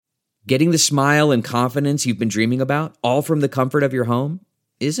Getting the smile and confidence you've been dreaming about, all from the comfort of your home,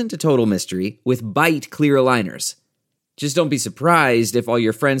 isn't a total mystery with Byte clear aligners. Just don't be surprised if all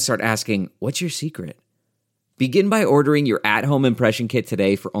your friends start asking, "What's your secret?" Begin by ordering your at-home impression kit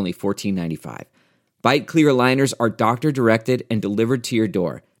today for only $14.95. Byte clear aligners are doctor-directed and delivered to your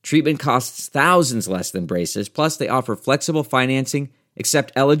door. Treatment costs thousands less than braces, plus they offer flexible financing,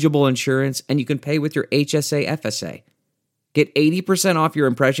 accept eligible insurance, and you can pay with your HSA FSA. Get 80% off your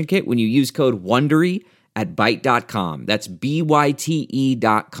impression kit when you use code WONDERY at Byte.com. That's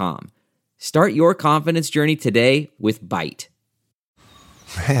BYTE.com. Start your confidence journey today with Byte.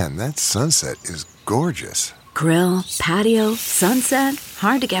 Man, that sunset is gorgeous. Grill, patio, sunset.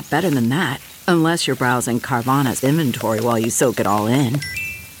 Hard to get better than that. Unless you're browsing Carvana's inventory while you soak it all in.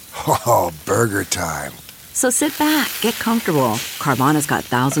 Oh, burger time. So sit back, get comfortable. Carvana's got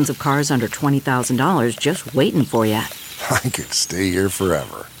thousands of cars under $20,000 just waiting for you. I could stay here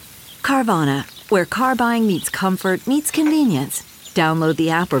forever. Carvana, where car buying meets comfort meets convenience. Download the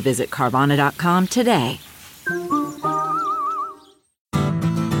app or visit Carvana.com today.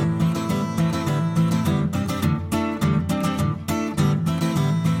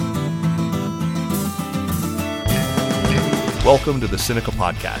 Welcome to the Sinica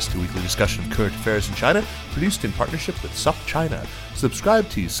Podcast, a weekly discussion of current affairs in China, produced in partnership with SupChina. Subscribe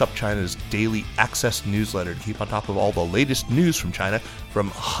to SupChina's daily access newsletter to keep on top of all the latest news from China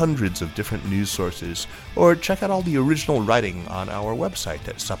from hundreds of different news sources, or check out all the original writing on our website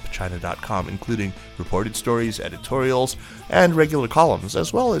at supchina.com, including reported stories, editorials, and regular columns,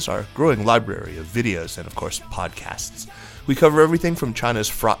 as well as our growing library of videos and, of course, podcasts. We cover everything from China's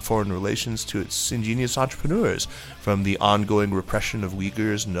fraught foreign relations to its ingenious entrepreneurs, from the ongoing repression of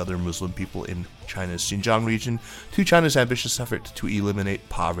Uyghurs and other Muslim people in China's Xinjiang region to China's ambitious effort to eliminate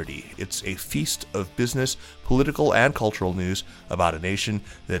poverty. It's a feast of business, political, and cultural news about a nation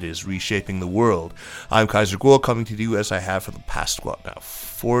that is reshaping the world. I'm Kaiser Kuo, coming to you as I have for the past,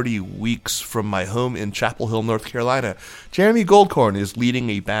 40 weeks from my home in Chapel Hill, North Carolina. Jeremy Goldkorn is leading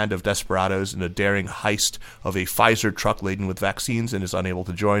a band of desperados in a daring heist of a Pfizer truck laden with vaccines and is unable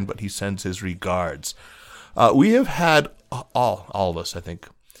to join, but he sends his regards. We have had, all of us, I think,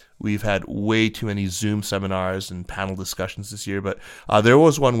 we've had way too many Zoom seminars and panel discussions this year, but there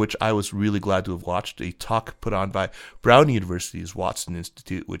was one which I was really glad to have watched, a talk put on by Brown University's Watson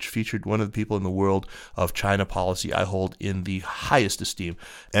Institute, which featured one of the people in the world of China policy I hold in the highest esteem,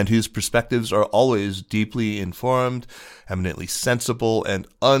 and whose perspectives are always deeply informed, eminently sensible, and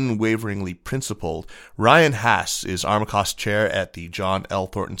unwaveringly principled. Ryan Hass is Armacost Chair at the John L.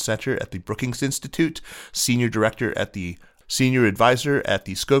 Thornton Center at the Brookings Institute, Senior Advisor at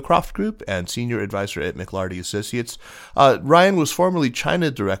the Scowcroft Group, and Senior Advisor at McLarty Associates. Ryan was formerly China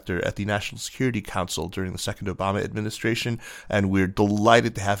Director at the National Security Council during the second Obama administration, and we're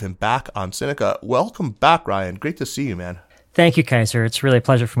delighted to have him back on Sinica. Welcome back, Ryan. Great to see you, man. Thank you, Kaiser. It's really a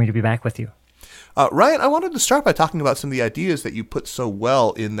pleasure for me to be back with you. Ryan, I wanted to start by talking about some of the ideas that you put so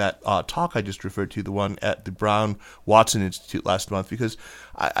well in that talk I just referred to, the one at the Brown Watson Institute last month, because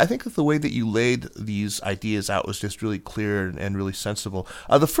I think that the way that you laid these ideas out was just really clear and really sensible.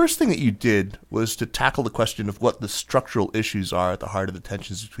 The first thing that you did was to tackle the question of what the structural issues are at the heart of the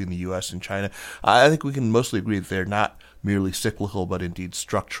tensions between the U.S. and China. I think we can mostly agree that they're not merely cyclical, but indeed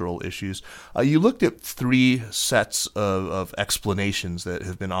structural issues. You looked at three sets of explanations that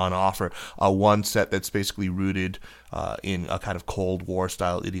have been on offer. One set that's basically rooted in a kind of Cold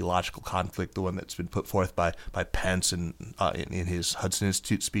War-style ideological conflict, the one that's been put forth by Pence in his Hudson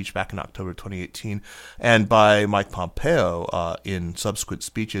Institute speech back in October 2018, and by Mike Pompeo in subsequent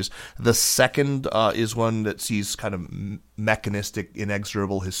speeches. The second is one that sees kind of mechanistic,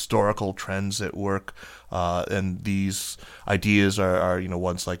 inexorable historical trends at work, and these ideas are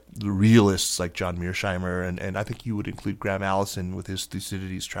ones like the realists like John Mearsheimer, and I think you would include Graham Allison with his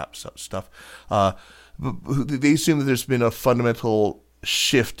Thucydides trap stuff. They assume that there's been a fundamental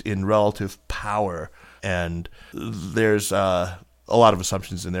shift in relative power, and there's a lot of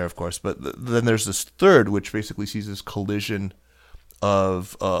assumptions in there, of course, but then there's this third, which basically sees this collision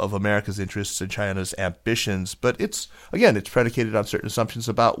of America's interests and China's ambitions, but it's predicated on certain assumptions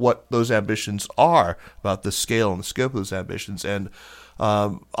about what those ambitions are, about the scale and the scope of those ambitions, and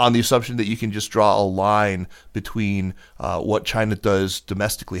on the assumption that you can just draw a line between what China does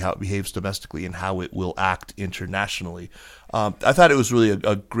domestically, how it behaves domestically, and how it will act internationally. I thought it was really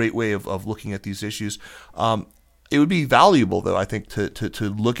a great way of looking at these issues. It would be valuable, though, I think, to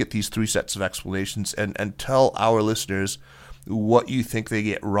look at these three sets of explanations and tell our listeners what you think they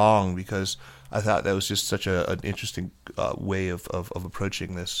get wrong, because I thought that was just such an interesting way of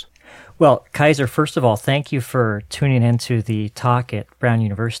approaching this. Well, Kaiser, first of all, thank you for tuning into the talk at Brown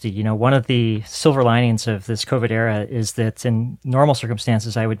University. You know, one of the silver linings of this COVID era is that in normal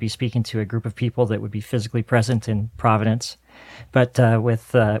circumstances, I would be speaking to a group of people that would be physically present in Providence. But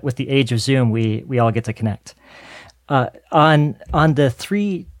with the age of Zoom, we all get to connect. On the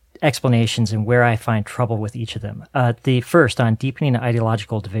three explanations and where I find trouble with each of them. The first, on deepening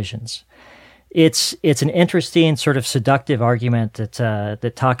ideological divisions. It's an interesting, sort of seductive argument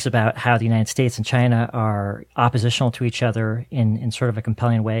that talks about how the United States and China are oppositional to each other in sort of a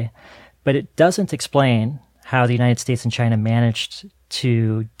compelling way, but it doesn't explain how the United States and China managed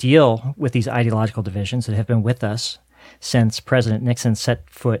to deal with these ideological divisions that have been with us since President Nixon set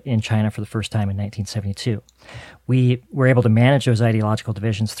foot in China for the first time in 1972. We were able to manage those ideological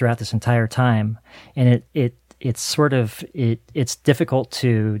divisions throughout this entire time, and it's difficult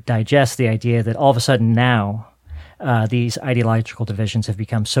to digest the idea that all of a sudden now these ideological divisions have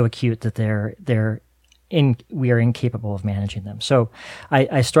become so acute that we are incapable of managing them. So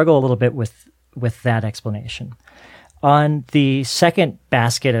I struggle a little bit with that explanation. On the second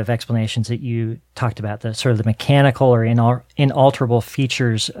basket of explanations that you talked about, the sort of the mechanical or inalterable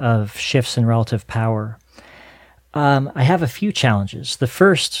features of shifts in relative power, I have a few challenges. The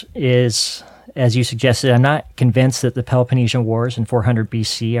first is, as you suggested, I'm not convinced that the Peloponnesian Wars in 400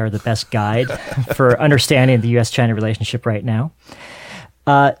 BC are the best guide for understanding the U.S.-China relationship right now.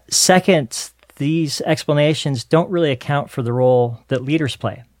 Second, these explanations don't really account for the role that leaders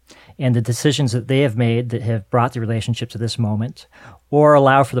play and the decisions that they have made that have brought the relationship to this moment, or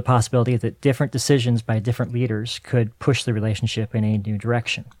allow for the possibility that different decisions by different leaders could push the relationship in a new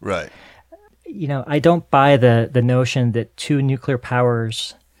direction. Right. You know, I don't buy the notion that two nuclear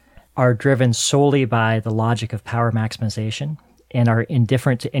powers are driven solely by the logic of power maximization and are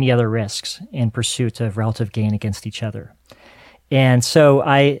indifferent to any other risks in pursuit of relative gain against each other. And so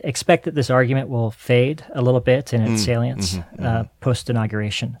I expect that this argument will fade a little bit in its salience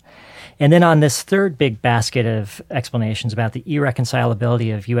post-inauguration. And then on this third big basket of explanations about the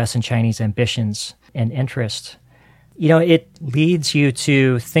irreconcilability of U.S. and Chinese ambitions and interests, you know, it leads you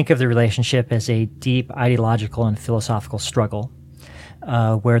to think of the relationship as a deep ideological and philosophical struggle,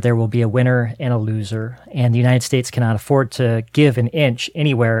 where there will be a winner and a loser, and the United States cannot afford to give an inch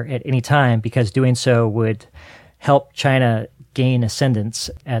anywhere at any time, because doing so would help China gain ascendance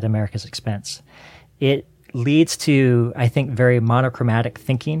at America's expense. It leads to, I think, very monochromatic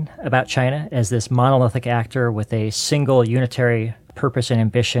thinking about China as this monolithic actor with a single unitary purpose and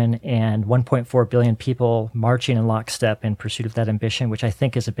ambition, and 1.4 billion people marching in lockstep in pursuit of that ambition, which I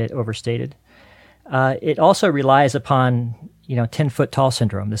think is a bit overstated. It also relies upon, 10-foot tall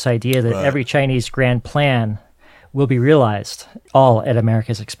syndrome, this idea that every Chinese grand plan will be realized, all at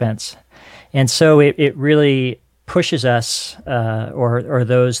America's expense. And so it really pushes us, or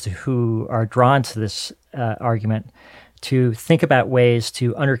those who are drawn to this argument, to think about ways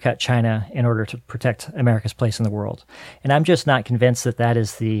to undercut China in order to protect America's place in the world. And I'm just not convinced that that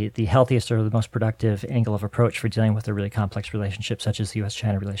is the healthiest or the most productive angle of approach for dealing with a really complex relationship such as the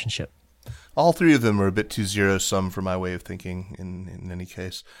U.S.-China relationship. All three of them are a bit too zero-sum for my way of thinking in any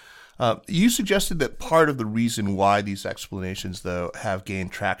case. You suggested that part of the reason why these explanations, though, have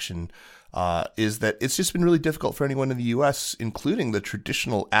gained traction is that it's just been really difficult for anyone in the U.S., including the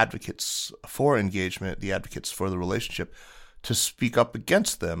traditional advocates for engagement, the advocates for the relationship, to speak up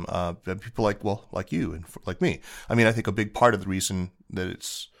against them. People like you and like me. I mean, I think a big part of the reason that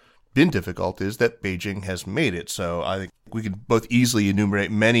it's been difficult is that Beijing has made it. So I think we could both easily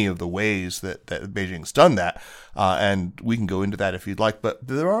enumerate many of the ways that Beijing's done that, and we can go into that if you'd like. But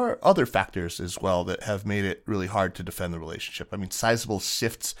there are other factors as well that have made it really hard to defend the relationship. I mean, sizable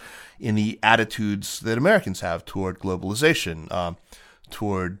shifts in the attitudes that Americans have toward globalization,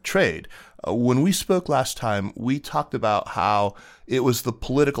 toward trade. When we spoke last time, we talked about how it was the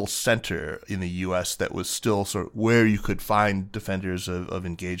political center in the U.S. that was still sort of where you could find defenders of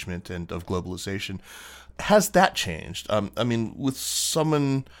engagement and of globalization. Has that changed? I mean, with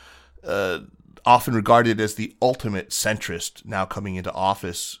someone often regarded as the ultimate centrist now coming into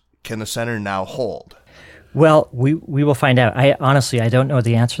office, can the center now hold? Well, we will find out. I don't know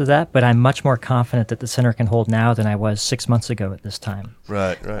the answer to that, but I'm much more confident that the center can hold now than I was 6 months ago at this time.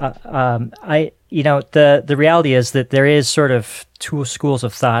 Right. The reality is that there is sort of two schools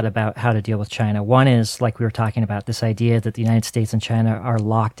of thought about how to deal with China. One is, like we were talking about, this idea that the United States and China are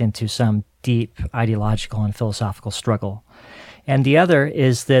locked into some deep ideological and philosophical struggle. And the other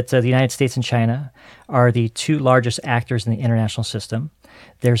is that the United States and China are the two largest actors in the international system.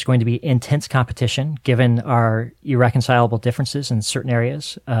 There's going to be intense competition given our irreconcilable differences in certain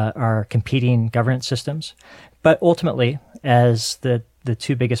areas, our competing governance systems. But ultimately, as the the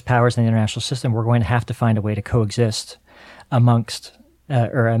two biggest powers in the international system, we're going to have to find a way to coexist amidst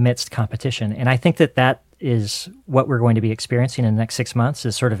competition. And I think that is what we're going to be experiencing in the next 6 months,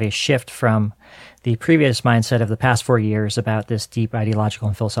 is sort of a shift from the previous mindset of the past 4 years about this deep ideological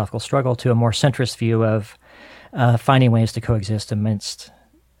and philosophical struggle to a more centrist view of finding ways to coexist amidst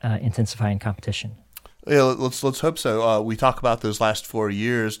intensifying competition. Yeah, let's hope so. We talk about those last 4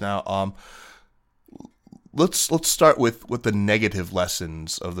 years now. Let's start with the negative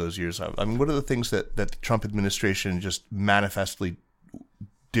lessons of those years. I mean, what are the things that the Trump administration just manifestly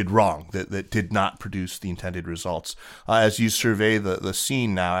did wrong, that did not produce the intended results? As you survey the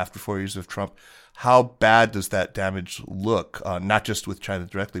scene now after 4 years of Trump, how bad does that damage look, not just with China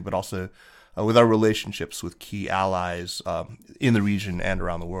directly, but also with our relationships with key allies in the region and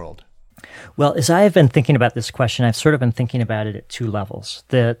around the world? Well, as I have been thinking about this question, I've sort of been thinking about it at two levels.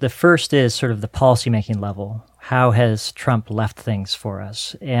 The first is sort of the policymaking level. How has Trump left things for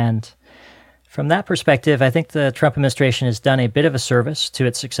us? And from that perspective, I think the Trump administration has done a bit of a service to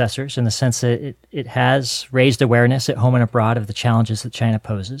its successors in the sense that it has raised awareness at home and abroad of the challenges that China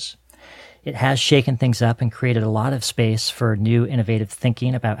poses. It has shaken things up and created a lot of space for new innovative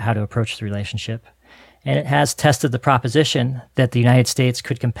thinking about how to approach the relationship. And it has tested the proposition that the United States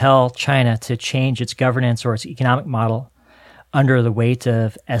could compel China to change its governance or its economic model under the weight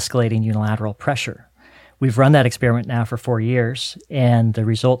of escalating unilateral pressure. We've run that experiment now for 4 years, and the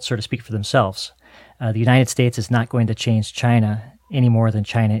results sort of speak for themselves. The United States is not going to change China any more than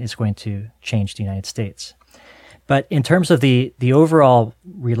China is going to change the United States. But in terms of the overall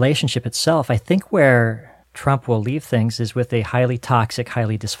relationship itself, I think where Trump will leave things is with a highly toxic,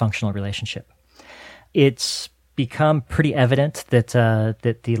 highly dysfunctional relationship. It's become pretty evident that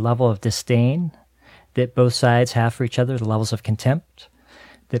the level of disdain that both sides have for each other, the levels of contempt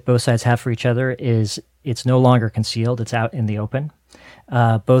that both sides have for each other, it's no longer concealed. It's out in the open.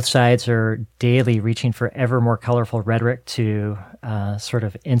 Both sides are daily reaching for ever more colorful rhetoric to sort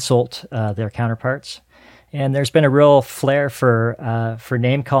of insult their counterparts. And there's been a real flair for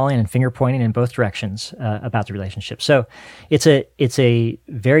name calling and finger pointing in both directions about the relationship. So it's a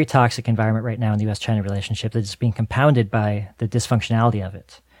very toxic environment right now in the U.S.-China relationship that is being compounded by the dysfunctionality of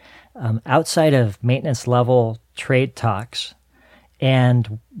it. Outside of maintenance level trade talks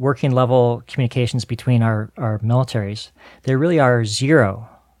and working level communications between our militaries, there really are zero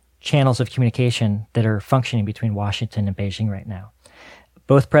channels of communication that are functioning between Washington and Beijing right now.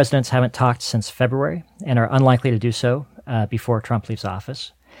 Both presidents haven't talked since February and are unlikely to do so before Trump leaves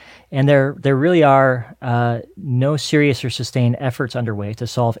office. And there really are no serious or sustained efforts underway to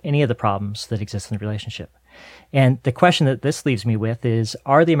solve any of the problems that exist in the relationship. And the question that this leaves me with is,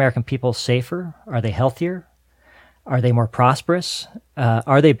 are the American people safer? Are they healthier? Are they more prosperous?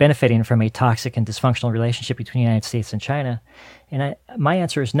 Are they benefiting from a toxic and dysfunctional relationship between the United States and China? And my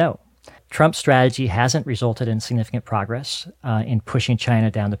answer is no. Trump's strategy hasn't resulted in significant progress in pushing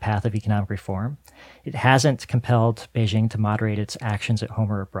China down the path of economic reform. It hasn't compelled Beijing to moderate its actions at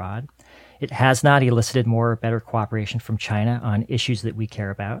home or abroad. It has not elicited more or better cooperation from China on issues that we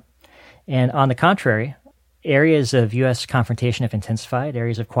care about. And on the contrary, areas of U.S. confrontation have intensified,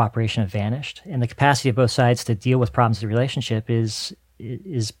 areas of cooperation have vanished, and the capacity of both sides to deal with problems of the relationship is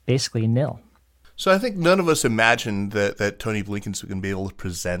basically nil. So I think none of us imagined that Tony Blinken's going to be able to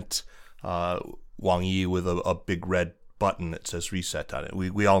present Wang Yi with a big red button that says reset on it.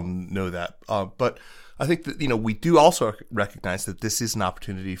 We all know that. But I think that, we do also recognize that this is an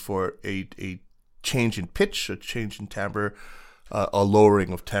opportunity for a change in pitch, a change in timbre, a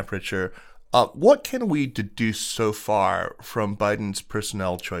lowering of temperature. What can we deduce so far from Biden's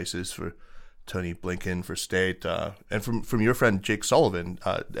personnel choices for Tony Blinken for state, and from your friend Jake Sullivan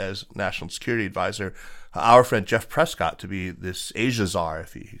as national security advisor, our friend Jeff Prescott to be this Asia czar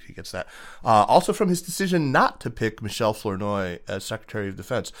if he gets that. Also from his decision not to pick Michelle Flournoy as Secretary of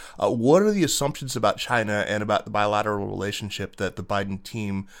Defense. What are the assumptions about China and about the bilateral relationship that the Biden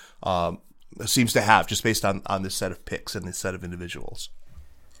team seems to have, just based on this set of picks and this set of individuals?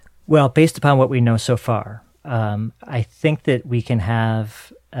 Well, based upon what we know so far, I think that we can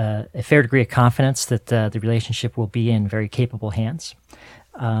have a fair degree of confidence that the relationship will be in very capable hands.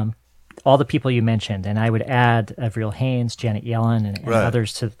 All the people you mentioned, and I would add Avril Haines, Janet Yellen, and right.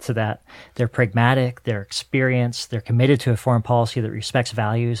 Others to that, they're pragmatic, they're experienced, they're committed to a foreign policy that respects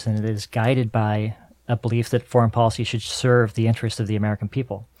values and it is guided by a belief that foreign policy should serve the interests of the American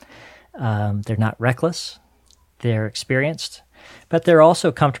people. They're not reckless, they're experienced, but they're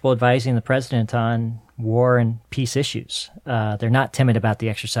also comfortable advising the president on war and peace issues. They're not timid about the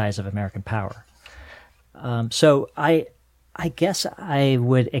exercise of American power. So I guess I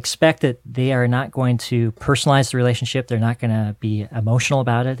would expect that they are not going to personalize the relationship. They're not going to be emotional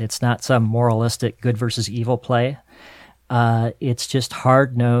about it. It's not some moralistic good versus evil play. It's just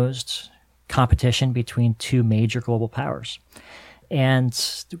hard-nosed competition between two major global powers. And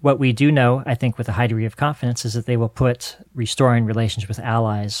what we do know, I think with a high degree of confidence, is that they will put restoring relations with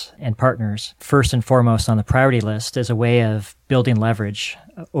allies and partners first and foremost on the priority list as a way of building leverage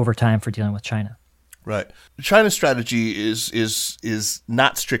over time for dealing with China. Right. China's strategy is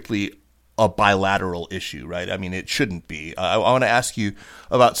not strictly a bilateral issue, right? I mean, it shouldn't be. I want to ask you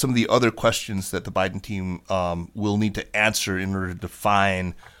about some of the other questions that the Biden team will need to answer in order to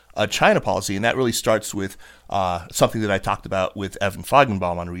define a China policy, and that really starts with something that I talked about with Evan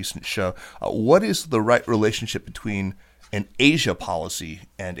Feigenbaum on a recent show. What is the right relationship between an Asia policy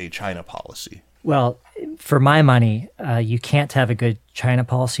and a China policy? Well, for my money, you can't have a good China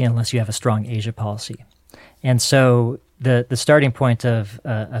policy unless you have a strong Asia policy. And so the starting point of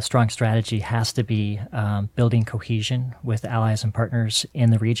a strong strategy has to be building cohesion with allies and partners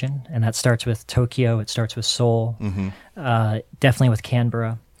in the region. And that starts with Tokyo, it starts with Seoul, definitely with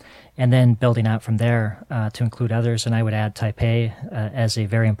Canberra, and then building out from there to include others. And I would add Taipei as a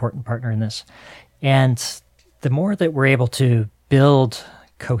very important partner in this. And the more that we're able to build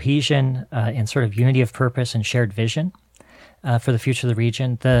cohesion and sort of unity of purpose and shared vision for the future of the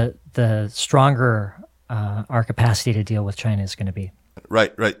region, the stronger our capacity to deal with China is going to be.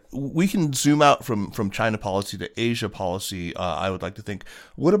 Right. We can zoom out from China policy to Asia policy, I would like to think.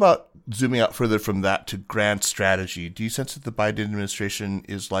 What about zooming out further from that to grand strategy? Do you sense that the Biden administration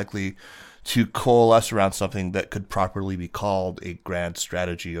is likely to coalesce around something that could properly be called a grand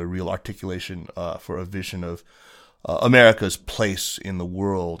strategy, a real articulation for a vision of America's place in the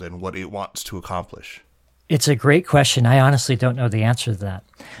world and what it wants to accomplish? It's a great question. I honestly don't know the answer to that.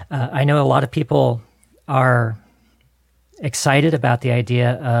 I know a lot of people are excited about the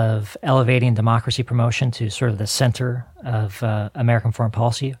idea of elevating democracy promotion to sort of the center of American foreign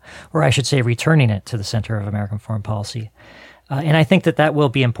policy, or I should say returning it to the center of American foreign policy. And I think that will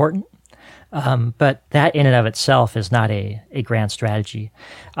be important. But that in and of itself is not a grand strategy.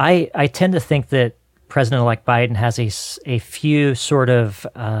 I tend to think that President-elect Biden has a few sort of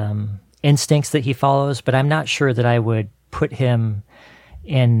instincts that he follows, but I'm not sure that I would put him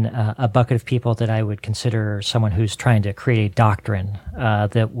in a bucket of people that I would consider someone who's trying to create a doctrine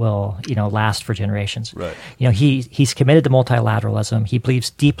that will, last for generations. Right. He's committed to multilateralism. He believes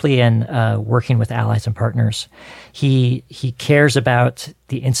deeply in working with allies and partners. He cares about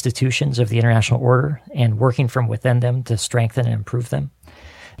the institutions of the international order and working from within them to strengthen and improve them.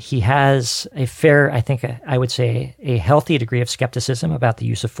 He has a fair, I think I would say, a healthy degree of skepticism about the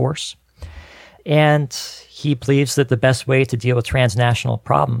use of force. And he believes that the best way to deal with transnational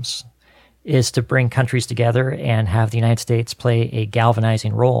problems is to bring countries together and have the United States play a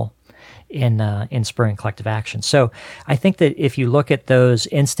galvanizing role in spurring collective action. So I think that if you look at those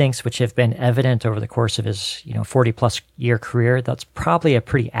instincts which have been evident over the course of his 40-plus year career, that's probably a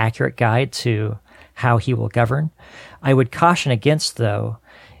pretty accurate guide to how he will govern. I would caution against, though,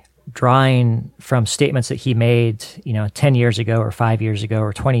 drawing from statements that he made, 10 years ago or 5 years ago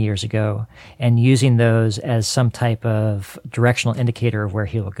or 20 years ago and using those as some type of directional indicator of where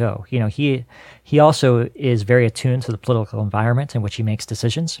he will go. He also is very attuned to the political environment in which he makes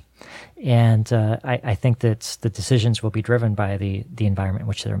decisions. And I think that the decisions will be driven by the environment in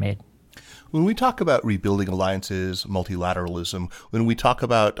which they're made. When we talk about rebuilding alliances, multilateralism, when we talk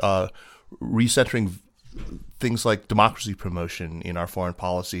about recentering things like democracy promotion in our foreign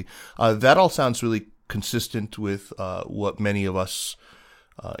policy, that all sounds really consistent with what many of us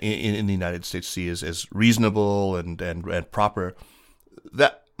in the United States see as reasonable and proper.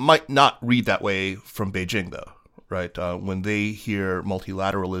 That might not read that way from Beijing, though, right? When they hear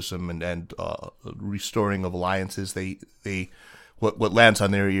multilateralism and restoring of alliances, what lands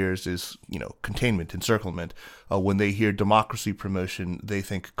on their ears is, containment, encirclement. When they hear democracy promotion, they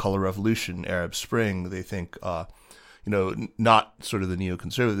think color revolution, Arab Spring. They think, not sort of the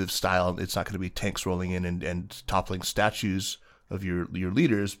neoconservative style. It's not going to be tanks rolling in and toppling statues of your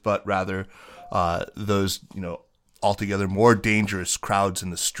leaders, but rather those, altogether more dangerous crowds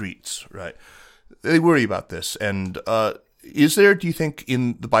in the streets, right? They worry about this. And is there, do you think,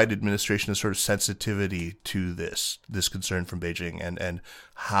 in the Biden administration, a sort of sensitivity to this concern from Beijing and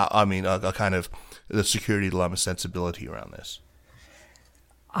how, a kind of the security dilemma sensibility around this?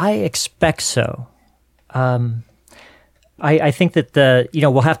 I expect so. I think that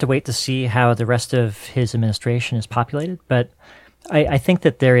we'll have to wait to see how the rest of his administration is populated, but I think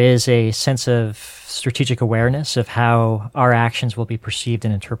that there is a sense of strategic awareness of how our actions will be perceived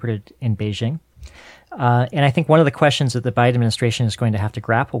and interpreted in Beijing. And I think one of the questions that the Biden administration is going to have to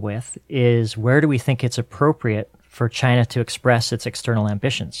grapple with is where do we think it's appropriate for China to express its external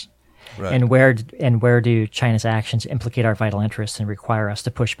ambitions? Right. And where do China's actions implicate our vital interests and require us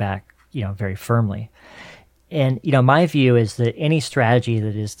to push back, very firmly? And, my view is that any strategy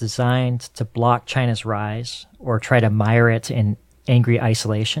that is designed to block China's rise or try to mire it in angry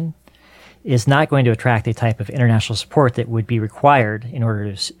isolation is not going to attract a type of international support that would be required in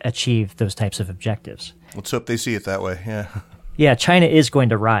order to achieve those types of objectives. Let's hope they see it that way, yeah. Yeah, China is going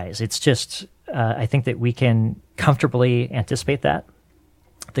to rise. It's just, I think that we can comfortably anticipate that.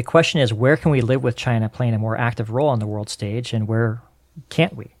 The question is, where can we live with China playing a more active role on the world stage, and where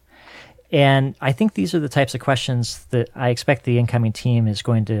can't we? And I think these are the types of questions that I expect the incoming team is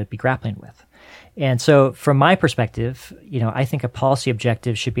going to be grappling with. And so from my perspective, I think a policy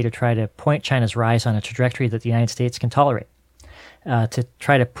objective should be to try to point China's rise on a trajectory that the United States can tolerate, to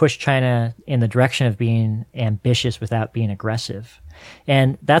try to push China in the direction of being ambitious without being aggressive.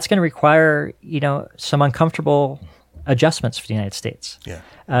 And that's going to require, some uncomfortable adjustments for the United States.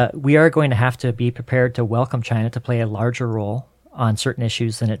 Yeah. We are going to have to be prepared to welcome China to play a larger role on certain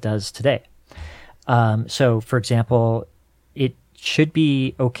issues than it does today. So, for example, it should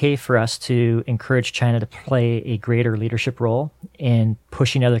be okay for us to encourage China to play a greater leadership role in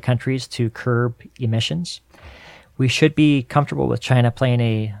pushing other countries to curb emissions. We should be comfortable with China playing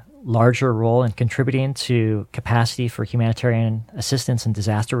a larger role in contributing to capacity for humanitarian assistance and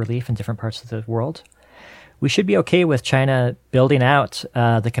disaster relief in different parts of the world. We should be okay with China building out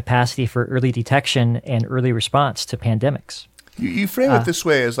the capacity for early detection and early response to pandemics. You frame it this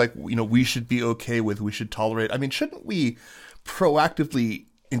way as like, we should be okay with, we should tolerate. I mean, shouldn't we proactively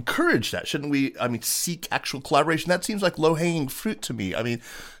encourage that? Shouldn't we, seek actual collaboration? That seems like low-hanging fruit to me. I mean,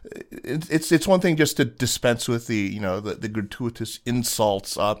 it's one thing just to dispense with the gratuitous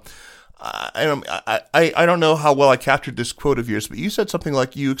insults. I don't know how well I captured this quote of yours, but you said something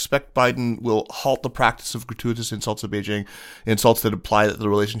like you expect Biden will halt the practice of gratuitous insults of Beijing, insults that imply that the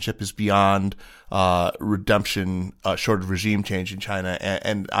relationship is beyond redemption, short of regime change in China.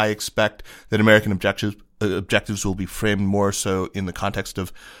 And I expect that American objectives will be framed more so in the context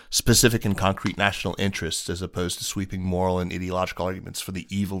of specific and concrete national interests as opposed to sweeping moral and ideological arguments for the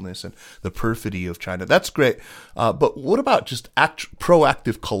evilness and the perfidy of China. That's great. But what about just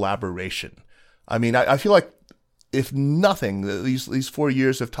proactive collaboration? I mean, I feel like if nothing, these 4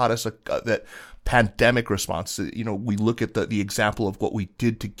 years have taught us that pandemic response, we look at the example of what we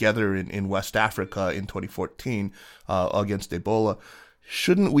did together in West Africa in 2014 against Ebola.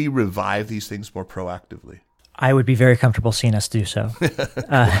 Shouldn't we revive these things more proactively? I would be very comfortable seeing us do so.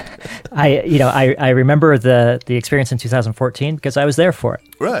 I remember the experience in 2014 because I was there for it.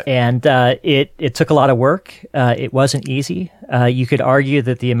 Right. And it took a lot of work. It wasn't easy. You could argue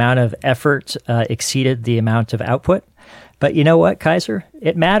that the amount of effort exceeded the amount of output. But you know what, Kaiser?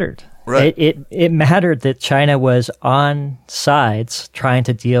 It mattered. Right. It mattered that China was on sides trying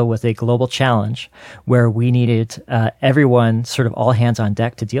to deal with a global challenge where we needed everyone sort of all hands on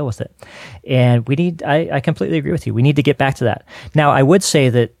deck to deal with it. And I completely agree with you. We need to get back to that. Now, I would say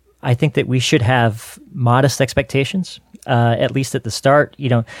that I think that we should have modest expectations, at least at the start.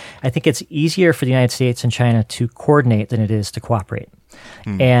 I think it's easier for the United States and China to coordinate than it is to cooperate.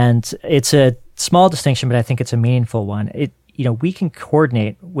 And it's a small distinction, but I think it's a meaningful one. We can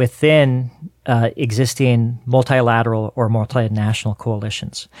coordinate within existing multilateral or multinational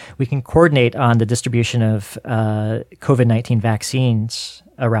coalitions. We can coordinate on the distribution of COVID-19 vaccines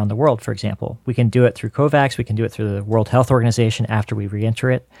around the world, for example. We can do it through COVAX. We can do it through the World Health Organization after we re-enter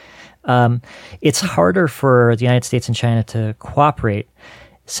it. It's harder for the United States and China to cooperate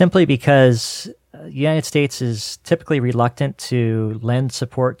simply because the United States is typically reluctant to lend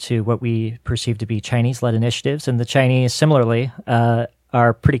support to what we perceive to be Chinese-led initiatives, and the Chinese, similarly,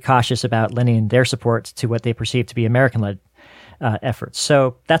 are pretty cautious about lending their support to what they perceive to be American-led efforts.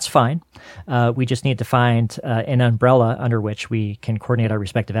 So that's fine. We just need to find an umbrella under which we can coordinate our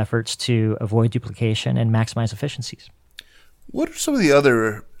respective efforts to avoid duplication and maximize efficiencies. What are some of the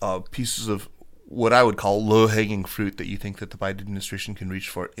other pieces of what I would call low-hanging fruit that you think that the Biden administration can reach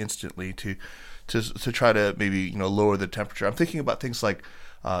for instantly to try to maybe lower the temperature? I'm thinking about things like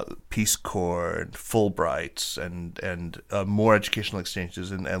Peace Corps and Fulbrights and more educational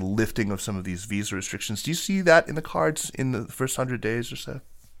exchanges and lifting of some of these visa restrictions. Do you see that in the cards in the first 100 days or so?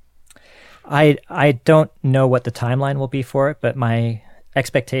 I don't know what the timeline will be for it, but my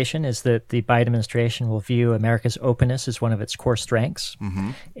expectation is that the Biden administration will view America's openness as one of its core strengths.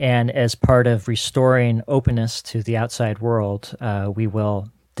 Mm-hmm. And as part of restoring openness to the outside world, we will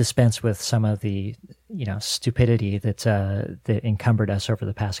dispense with some of the stupidity that encumbered us over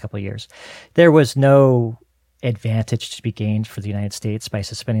the past couple of years. There was no advantage to be gained for the United States by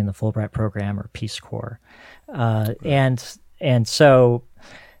suspending the Fulbright program or Peace Corps, and so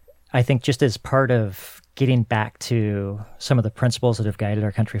I think just as part of getting back to some of the principles that have guided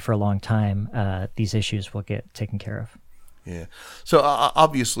our country for a long time, these issues will get taken care of. Yeah. So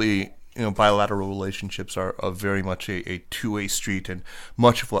obviously, bilateral relationships are very much a two-way street, and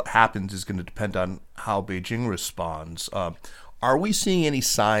much of what happens is going to depend on how Beijing responds. Are we seeing any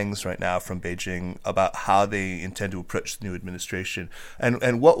signs right now from Beijing about how they intend to approach the new administration?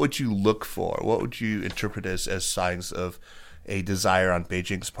 And what would you look for? What would you interpret as signs of a desire on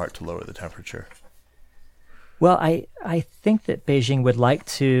Beijing's part to lower the temperature? Well, I think that Beijing would like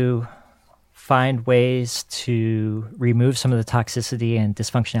to find ways to remove some of the toxicity and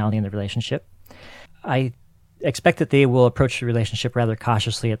dysfunctionality in the relationship. I expect that they will approach the relationship rather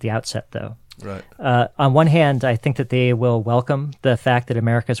cautiously at the outset, though. Right. On one hand, I think that they will welcome the fact that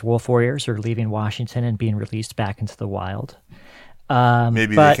America's wolf warriors are leaving Washington and being released back into the wild.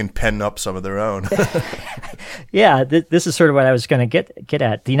 Maybe they can pen up some of their own. Yeah, this is sort of what I was going to get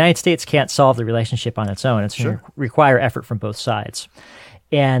at. The United States can't solve the relationship on its own. It's going to require effort from both sides.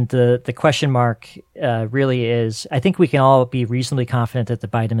 And the question mark really is, I think we can all be reasonably confident that the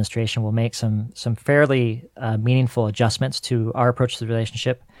Biden administration will make some fairly meaningful adjustments to our approach to the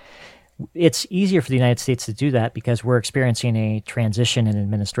relationship. It's easier for the United States to do that because we're experiencing a transition in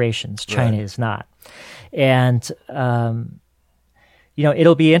administrations. China is not. And,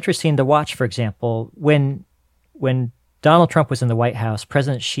 it'll be interesting to watch, for example, when Donald Trump was in the White House,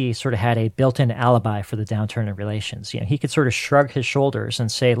 President Xi sort of had a built-in alibi for the downturn in relations. He could sort of shrug his shoulders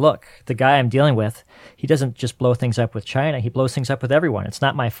and say, look, the guy I'm dealing with, he doesn't just blow things up with China, he blows things up with everyone. It's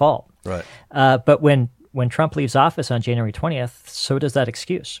not my fault. Right. But when Trump leaves office on January 20th, so does that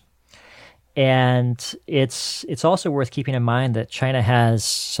excuse. And it's also worth keeping in mind that China has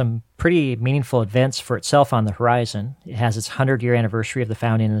some pretty meaningful events for itself on the horizon. It has its 100-year anniversary of the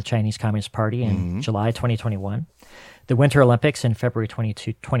founding of the Chinese Communist Party in July 2021, the Winter Olympics in February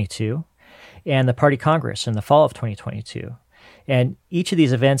 2022, and the Party Congress in the fall of 2022. And each of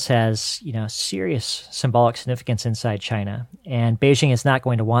these events has, serious symbolic significance inside China, and Beijing is not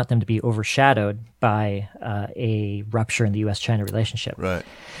going to want them to be overshadowed by a rupture in the U.S.-China relationship. Right.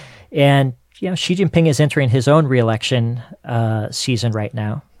 And Xi Jinping is entering his own re-election season right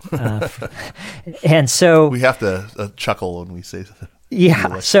now, and so we have to chuckle when we say that.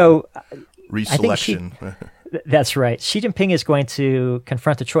 Yeah. So reselection. That's right. Xi Jinping is going to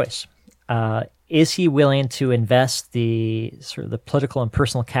confront a choice. Is he willing to invest the political and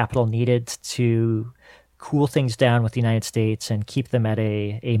personal capital needed to cool things down with the United States and keep them at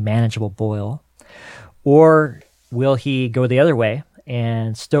a manageable boil, or will he go the other way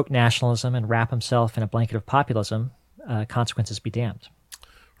and stoke nationalism and wrap himself in a blanket of populism? Consequences be damned.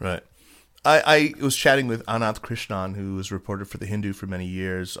 Right. I was chatting with Anant Krishnan, who was a reporter for The Hindu for many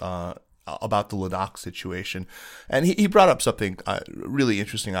years, about the Ladakh situation. And he brought up something, really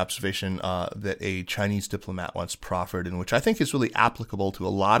interesting observation that a Chinese diplomat once proffered, and which I think is really applicable to a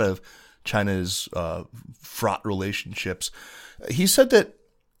lot of China's fraught relationships. He said that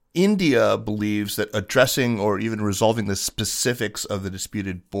India believes that addressing or even resolving the specifics of the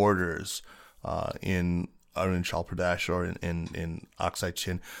disputed borders in Arunachal Pradesh or in Aksai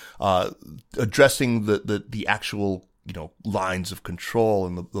Chin, addressing the actual lines of control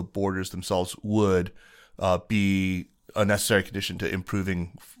and the borders themselves would be a necessary condition to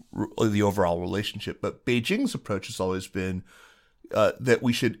improving the overall relationship. But Beijing's approach has always been that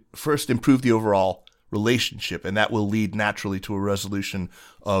we should first improve the overall relationship, and that will lead naturally to a resolution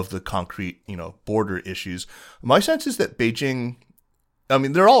of the concrete, border issues. My sense is that Beijing,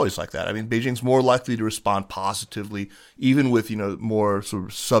 they're always like that. Beijing's more likely to respond positively, even with, more sort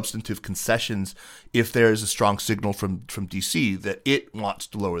of substantive concessions, if there is a strong signal from DC that it wants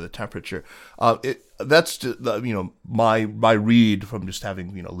to lower the temperature. That's just, my read from just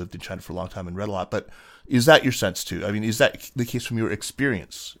having, lived in China for a long time and read a lot. But is that your sense too? Is that the case from your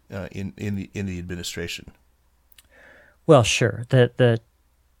experience in the administration? Well, sure. The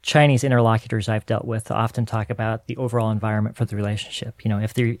Chinese interlocutors I've dealt with often talk about the overall environment for the relationship.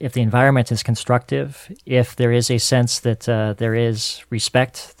 If the environment is constructive, if there is a sense that there is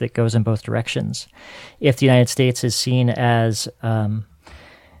respect that goes in both directions, if the United States is seen as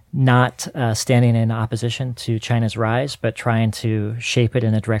not standing in opposition to China's rise, but trying to shape it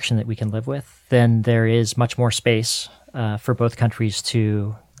in a direction that we can live with, then there is much more space for both countries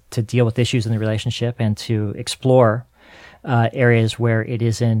to deal with issues in the relationship and to explore areas where it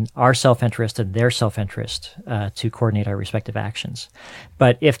is in our self-interest and their self-interest to coordinate our respective actions.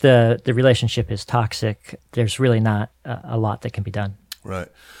 But if the relationship is toxic, there's really not a lot that can be done. Right.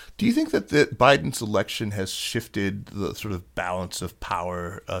 Do you think that Biden's election has shifted the sort of balance of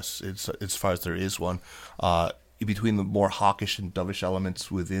power, as far as there is one, between the more hawkish and dovish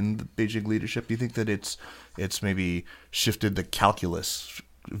elements within the Beijing leadership? Do you think that it's maybe shifted the calculus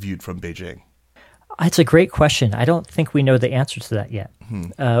viewed from Beijing? It's a great question. I don't think we know the answer to that yet.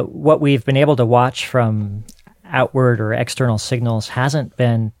 What we've been able to watch from outward or external signals hasn't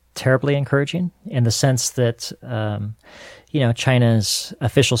been terribly encouraging, in the sense that China's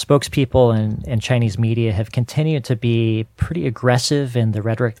official spokespeople and Chinese media have continued to be pretty aggressive in the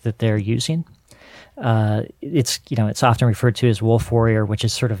rhetoric that they're using. It's often referred to as wolf warrior, which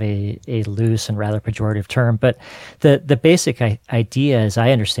is sort of a loose and rather pejorative term. But the basic idea, as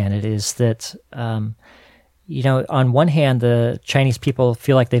I understand it, is that on one hand, the Chinese people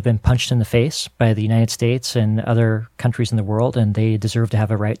feel like they've been punched in the face by the United States and other countries in the world, and they deserve to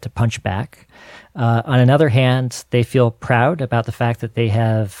have a right to punch back. On another hand, they feel proud about the fact that they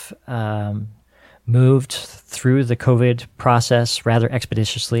have moved through the COVID process rather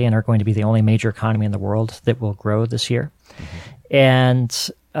expeditiously and are going to be the only major economy in the world that will grow this year. Mm-hmm. And,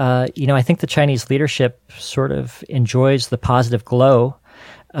 I think the Chinese leadership sort of enjoys the positive glow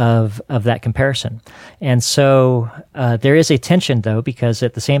of that comparison. And so there is a tension, though, because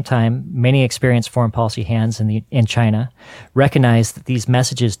at the same time, many experienced foreign policy hands in China recognize that these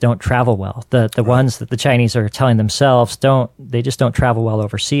messages don't travel well. The ones that the Chinese are telling themselves just don't travel well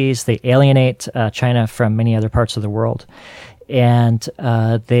overseas. They alienate China from many other parts of the world. And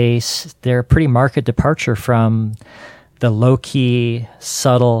they're a pretty marked departure from the low-key,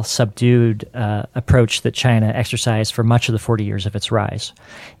 subtle, subdued approach that China exercised for much of the 40 years of its rise.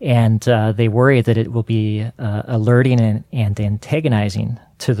 And they worry that it will be alerting and antagonizing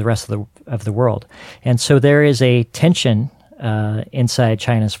to the rest of the world. And so there is a tension inside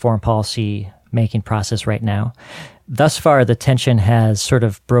China's foreign policy making process right now. Thus far, the tension has sort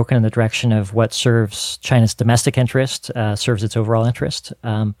of broken in the direction of what serves China's domestic interest, serves its overall interest.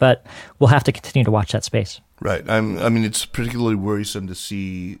 But we'll have to continue to watch that space. Right. I mean, it's particularly worrisome to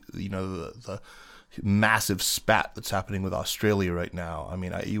see, the massive spat that's happening with Australia right now. I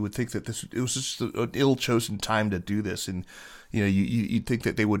mean, you would think that it was just an ill-chosen time to do this, and you'd think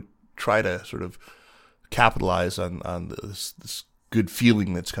that they would try to sort of capitalize on this good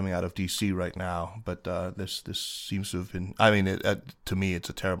feeling that's coming out of DC right now. But this seems to have been. I mean, to me, it's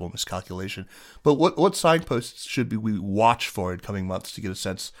a terrible miscalculation. But what signposts should we watch for in coming months to get a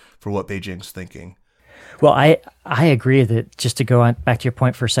sense for what Beijing's thinking? Well, I agree that, just to go on back to your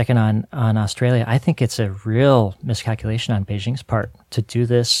point for a second on Australia, I think it's a real miscalculation on Beijing's part to do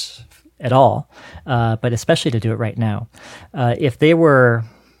this at all, but especially to do it right now. If they were,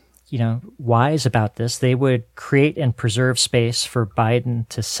 wise about this, they would create and preserve space for Biden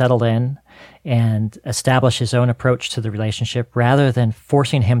to settle in and establish his own approach to the relationship, rather than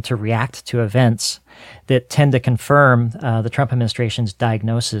forcing him to react to events that tend to confirm the Trump administration's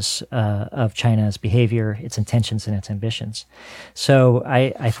diagnosis of China's behavior, its intentions, and its ambitions. So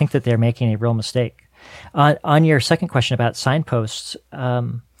I think that they're making a real mistake. On your second question about signposts,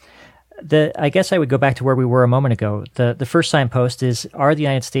 I guess I would go back to where we were a moment ago. The first signpost is, are the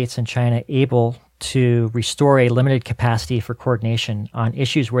United States and China able to restore a limited capacity for coordination on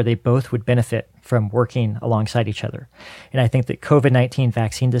issues where they both would benefit from working alongside each other? And I think that COVID-19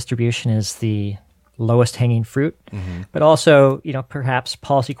 vaccine distribution is the lowest hanging fruit, but also, perhaps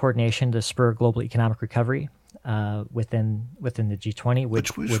policy coordination to spur global economic recovery within the G20,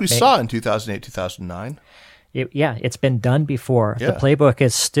 which we saw in 2008, 2009. It's been done before. Yeah. The playbook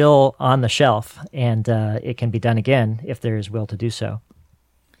is still on the shelf, and it can be done again if there is will to do so.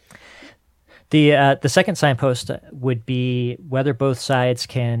 The second signpost would be whether both sides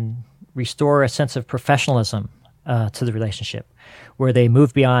can restore a sense of professionalism to the relationship, where they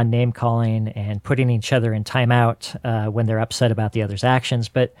move beyond name calling and putting each other in timeout when they're upset about the other's actions,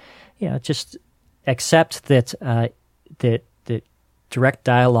 but just accept that that direct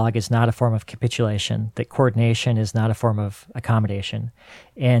dialogue is not a form of capitulation, that coordination is not a form of accommodation,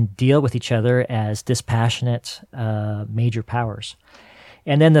 and deal with each other as dispassionate major powers.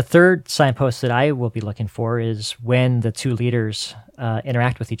 And then the third signpost that I will be looking for is when the two leaders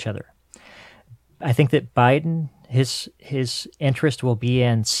interact with each other. I think that Biden, his interest will be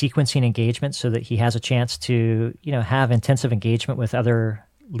in sequencing engagement so that he has a chance to, have intensive engagement with other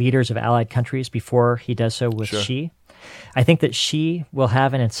leaders of allied countries before he does so with Xi. I think that Xi will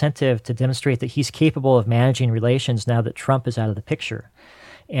have an incentive to demonstrate that he's capable of managing relations now that Trump is out of the picture.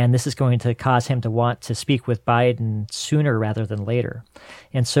 And this is going to cause him to want to speak with Biden sooner rather than later.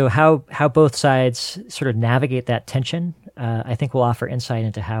 And so how both sides sort of navigate that tension, I think will offer insight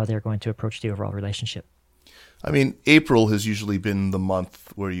into how they're going to approach the overall relationship. I mean, April has usually been the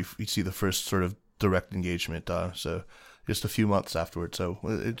month where you see the first sort of direct engagement. So just a few months afterwards. So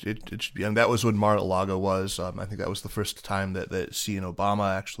it should be, and that was when Mar-a-Lago was. I think that was the first time that Xi and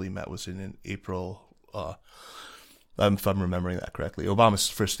Obama actually met, was in April. If I'm remembering that correctly. Obama's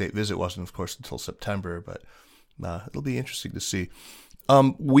first state visit wasn't, of course, until September, but it'll be interesting to see.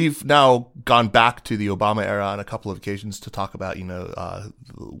 We've now gone back to the Obama era on a couple of occasions to talk about,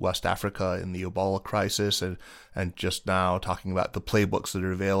 West Africa and the Ebola crisis, and just now talking about the playbooks that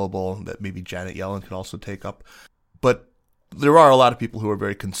are available that maybe Janet Yellen can also take up. But there are a lot of people who are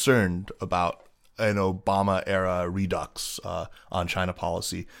very concerned about an Obama era redux on China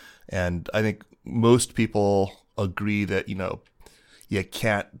policy, and I think most people agree that you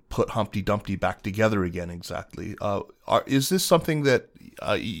can't put Humpty Dumpty back together again exactly. Is this something that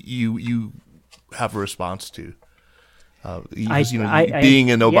you have a response to?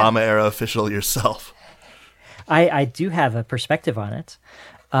 Being an Obama era official yourself. I do have a perspective on it.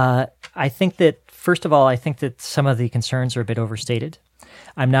 I think that, first of all, I think that some of the concerns are a bit overstated.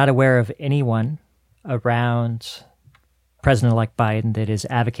 I'm not aware of anyone around President-elect Biden that is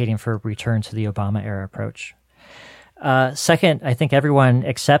advocating for a return to the Obama era approach. Second, I think everyone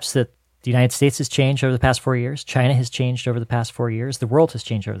accepts that the United States has changed over the past 4 years. China has changed over the past 4 years. The world has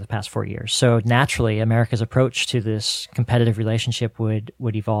changed over the past 4 years. So naturally, America's approach to this competitive relationship would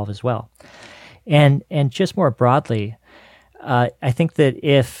evolve as well. And just more broadly, I think that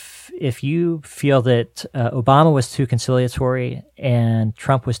if you feel that Obama was too conciliatory and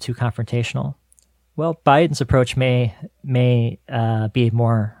Trump was too confrontational, well, Biden's approach may be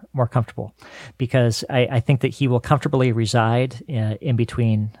more comfortable, because I think that he will comfortably reside in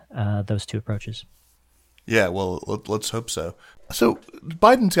between those two approaches. Yeah, well, let's hope so. So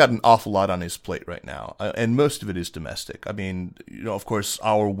Biden's got an awful lot on his plate right now, and most of it is domestic. I mean, of course,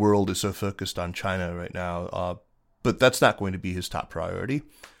 our world is so focused on China right now, but that's not going to be his top priority.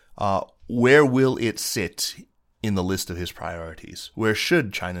 Where will it sit in the list of his priorities? Where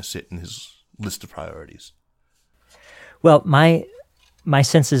should China sit in his list of priorities? Well, my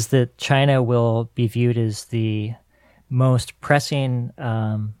sense is that China will be viewed as the most pressing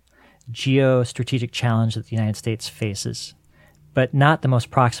geostrategic challenge that the United States faces, but not the most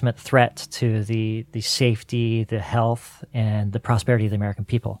proximate threat to the safety, the health, and the prosperity of the American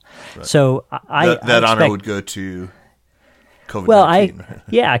people. Right. So I expect honor would go to COVID-19. Well,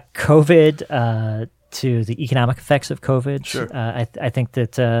 COVID, to the economic effects of COVID. Sure. I think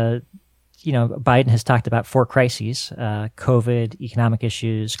that Biden has talked about 4 crises: COVID, economic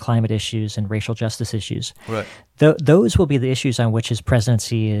issues, climate issues, and racial justice issues. Right. Those will be the issues on which his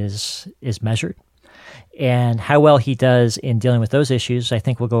presidency is measured. And how well he does in dealing with those issues, I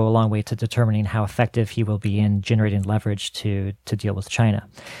think, will go a long way to determining how effective he will be in generating leverage to deal with China.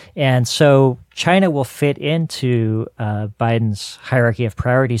 And so China will fit into Biden's hierarchy of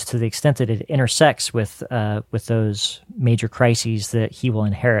priorities to the extent that it intersects with those major crises that he will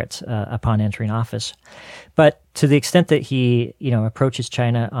inherit upon entering office. But to the extent that he, approaches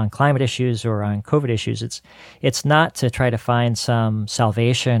China on climate issues or on COVID issues, it's not to try to find some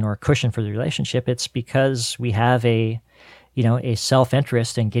salvation or cushion for the relationship. It's because we have a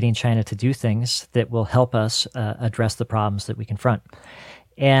self-interest in getting China to do things that will help us address the problems that we confront.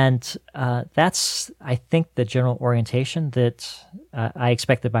 And that's, I think, the general orientation that I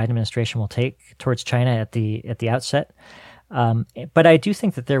expect the Biden administration will take towards China at the outset. But I do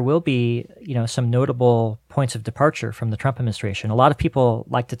think that there will be, some notable points of departure from the Trump administration. A lot of people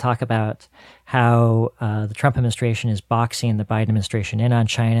like to talk about how the Trump administration is boxing the Biden administration in on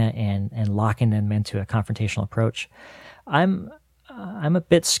China and locking them into a confrontational approach. I'm a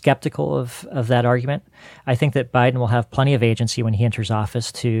bit skeptical of that argument. I think that Biden will have plenty of agency when he enters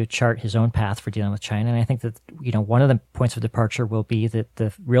office to chart his own path for dealing with China. And I think that, one of the points of departure will be that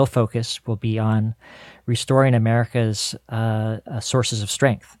the real focus will be on restoring America's sources of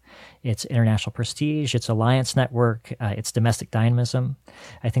strength. Its international prestige, its alliance network, its domestic dynamism.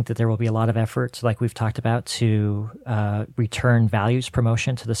 I think that there will be a lot of effort, like we've talked about, to return values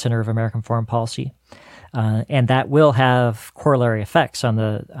promotion to the center of American foreign policy. And that will have corollary effects on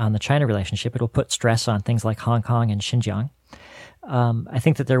the China relationship. It'll put stress on things like Hong Kong and Xinjiang. I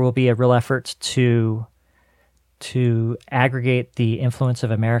think that there will be a real effort to aggregate the influence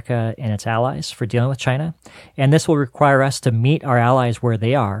of America and its allies for dealing with China. And this will require us to meet our allies where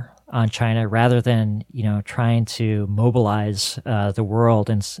they are on China, rather than, trying to mobilize the world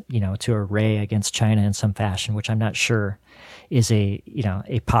and, to array against China in some fashion, which I'm not sure is a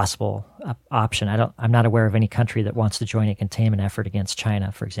possible option. I'm not aware of any country that wants to join a containment effort against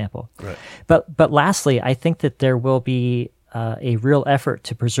China, for example. Right. But lastly, I think that there will be a real effort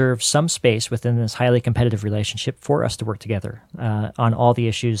to preserve some space within this highly competitive relationship for us to work together on all the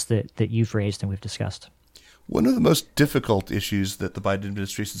issues that you've raised and we've discussed. One of the most difficult issues that the Biden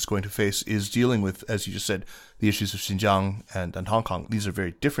administration is going to face is dealing with, as you just said, the issues of Xinjiang and Hong Kong. These are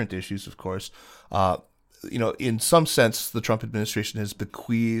very different issues, of course. In some sense, the Trump administration has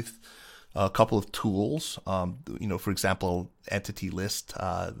bequeathed a couple of tools. For example, entity list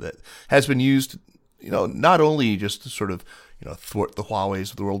that has been used, not only just to sort of, thwart the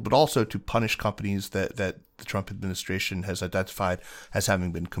Huawei's of the world, but also to punish companies that the Trump administration has identified as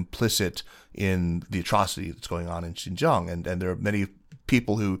having been complicit in the atrocity that's going on in Xinjiang. And there are many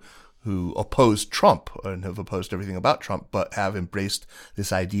people who oppose Trump and have opposed everything about Trump, but have embraced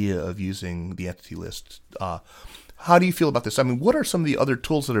this idea of using the entity list. How do you feel about this? I mean, what are some of the other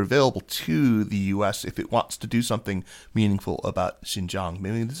tools that are available to the U.S. if it wants to do something meaningful about Xinjiang? I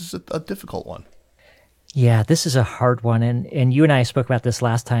mean, this is a difficult one. Yeah, this is a hard one. And you and I spoke about this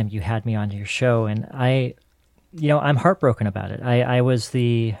last time you had me on your show, and I'm heartbroken about it. I was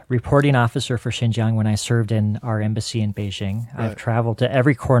the reporting officer for Xinjiang when I served in our embassy in Beijing. Right. I've traveled to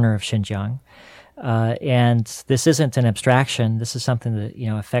every corner of Xinjiang. And this isn't an abstraction. This is something that,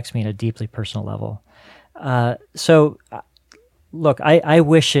 affects me at a deeply personal level. Look, I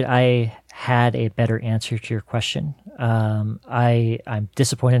wish that I had a better answer to your question. I'm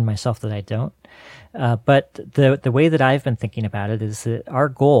disappointed in myself that I don't. But the way that I've been thinking about it is that our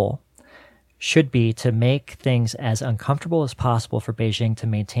goal should be to make things as uncomfortable as possible for Beijing to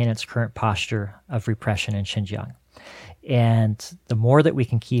maintain its current posture of repression in Xinjiang. And the more that we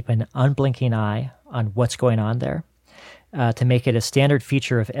can keep an unblinking eye on what's going on there, to make it a standard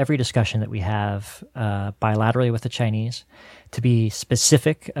feature of every discussion that we have bilaterally with the Chinese, to be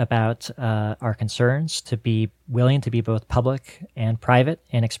specific about our concerns, to be willing to be both public and private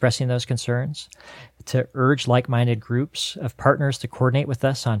in expressing those concerns, to urge like-minded groups of partners to coordinate with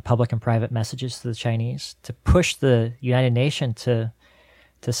us on public and private messages to the Chinese, to push the United Nations to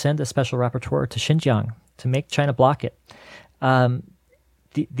send a special rapporteur to Xinjiang, to make China block it.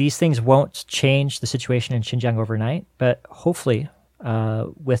 These things won't change the situation in Xinjiang overnight, but hopefully,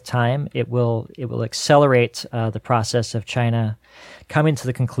 with time, it will accelerate the process of China coming to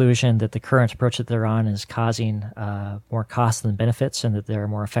the conclusion that the current approach that they're on is causing more costs than benefits, and that there are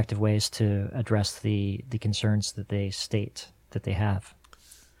more effective ways to address the concerns that they state that they have.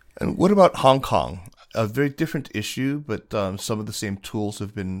 And what about Hong Kong? A very different issue, but some of the same tools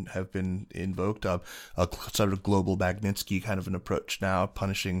have been invoked. A sort of global Magnitsky kind of an approach now,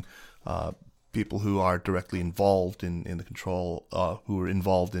 punishing people who are directly involved in the control, who are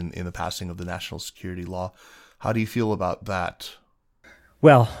involved in the passing of the national security law. How do you feel about that?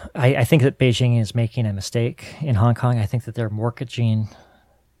 Well, I think that Beijing is making a mistake in Hong Kong. I think that they're mortgaging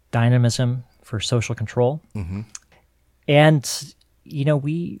dynamism for social control. Mm-hmm. And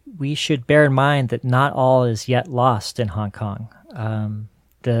we should bear in mind that not all is yet lost in Hong Kong.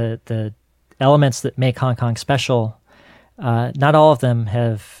 The elements that make Hong Kong special, not all of them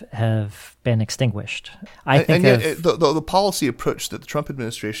have been extinguished. The policy approach that the Trump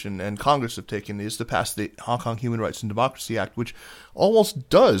administration and Congress have taken is to pass the Hong Kong Human Rights and Democracy Act, which almost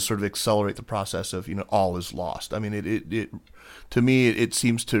does sort of accelerate the process of all is lost. I mean, it to me it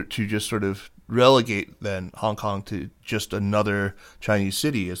seems to just sort of relegate then Hong Kong to just another Chinese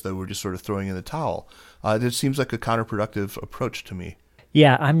city, as though we're just sort of throwing in the towel. It seems like a counterproductive approach to me.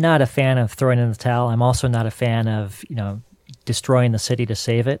 Yeah, I'm not a fan of throwing in the towel. I'm also not a fan of destroying the city to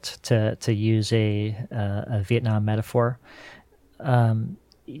save it, to use a Vietnam metaphor.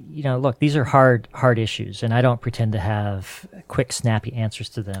 Look, these are hard issues, and I don't pretend to have quick, snappy answers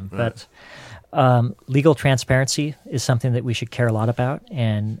to them. Right. But legal transparency is something that we should care a lot about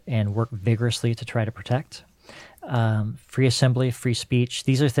and work vigorously to try to protect. Free assembly, free speech,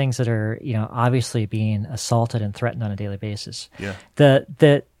 these are things that are, obviously being assaulted and threatened on a daily basis. Yeah.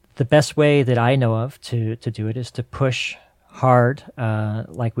 The best way that I know of to do it is to push hard,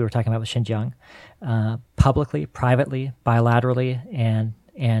 like we were talking about with Xinjiang, publicly, privately, bilaterally, and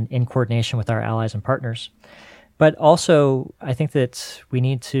in coordination with our allies and partners. But also, I think that we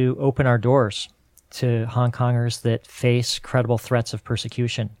need to open our doors to Hong Kongers that face credible threats of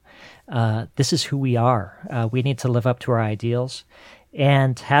persecution. This is who we are. We need to live up to our ideals.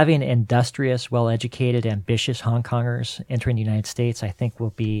 And having industrious, well-educated, ambitious Hong Kongers entering the United States, I think,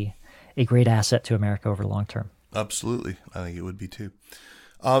 will be a great asset to America over the long term. Absolutely. I think it would be too.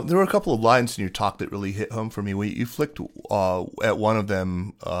 There were a couple of lines in your talk that really hit home for me. When you flicked at one of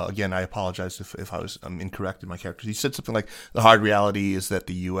them, again, I apologize if I was incorrect in my characters. You said something like, the hard reality is that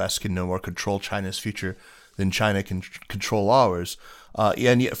the U.S. can no more control China's future than China can control ours.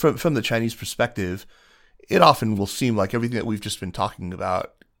 And yet, from the Chinese perspective, it often will seem like everything that we've just been talking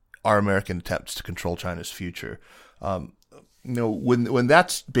about are American attempts to control China's future. When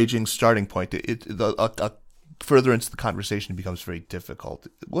that's Beijing's starting point, a furtherance of the conversation becomes very difficult.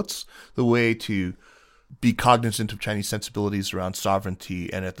 What's the way to be cognizant of Chinese sensibilities around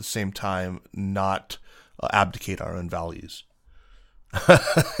sovereignty and at the same time not abdicate our own values?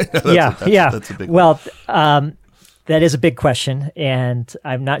 That's a big one. That is a big question, and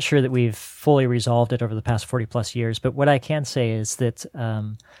I'm not sure that we've fully resolved it over the past 40 plus years. But what I can say is that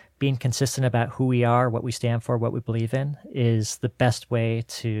being consistent about who we are, what we stand for, what we believe in, is the best way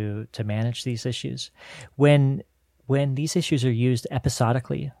to manage these issues. When these issues are used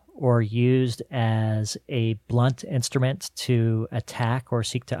episodically or used as a blunt instrument to attack or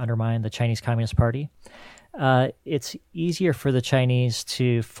seek to undermine the Chinese Communist Party, it's easier for the Chinese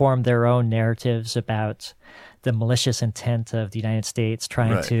to form their own narratives about the malicious intent of the United States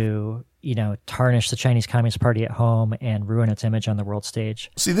trying to, tarnish the Chinese Communist Party at home and ruin its image on the world stage.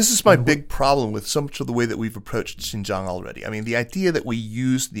 See, this is my big problem with so much of the way that we've approached Xinjiang already. I mean, the idea that we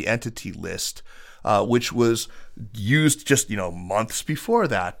used the entity list, which was used just, months before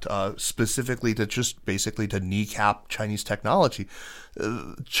that, specifically to kneecap Chinese technology.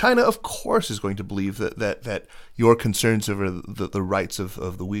 China, of course, is going to believe that your concerns over the rights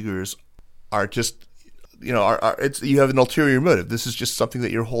of the Uyghurs are just, you have an ulterior motive. This is just something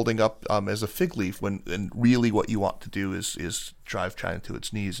that you're holding up as a fig leaf and really what you want to do is drive China to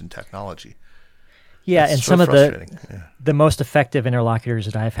its knees in technology. Yeah, it's and so some of frustrating. the most effective interlocutors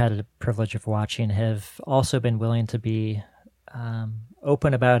that I've had the privilege of watching have also been willing to be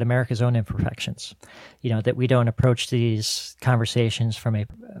open about America's own imperfections. That we don't approach these conversations from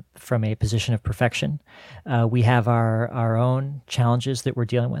a position of perfection. We have our own challenges that we're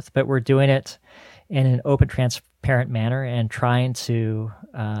dealing with, but we're doing it in an open, transparent manner and trying to,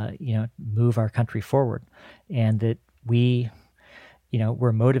 move our country forward. And that we're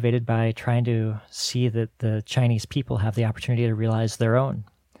motivated by trying to see that the Chinese people have the opportunity to realize their own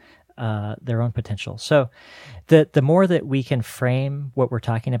potential. So the more that we can frame what we're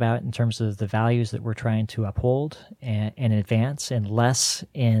talking about in terms of the values that we're trying to uphold and advance, and less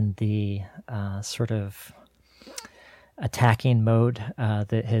in the sort of attacking mode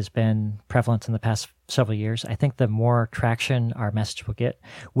that has been prevalent in the past several years, I think the more traction our message will get.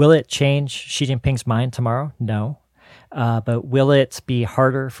 Will it change Xi Jinping's mind tomorrow? No. But will it be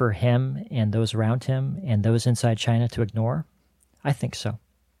harder for him and those around him and those inside China to ignore? I think so.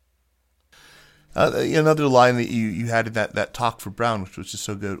 Another line that you had in that talk for Brown, which was just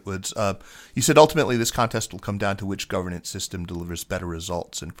so good, was you said, ultimately this contest will come down to which governance system delivers better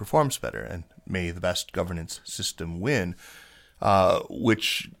results and performs better, and may the best governance system win,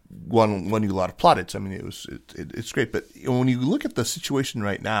 which won you a lot of plaudits. I mean, it's great. But when you look at the situation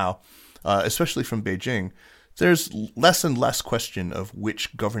right now, especially from Beijing, there's less and less question of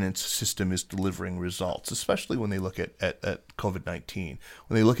which governance system is delivering results, especially when they look at COVID-19,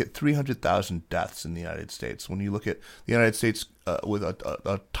 when they look at 300,000 deaths in the United States, when you look at the United States with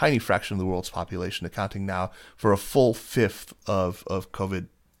a tiny fraction of the world's population accounting now for a full fifth of COVID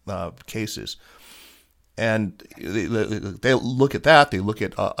cases. And they look at that, they look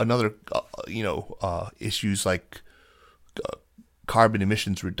at another, issues like carbon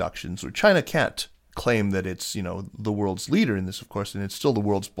emissions reductions, where China can't claim that it's the world's leader in this, of course, and it's still the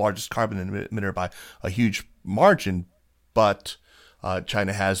world's largest carbon emitter by a huge margin. But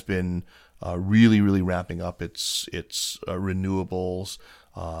China has been really, really ramping up its renewables.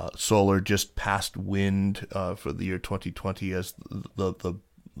 Solar just passed wind for the year 2020 as the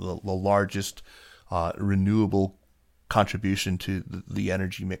largest renewable contribution to the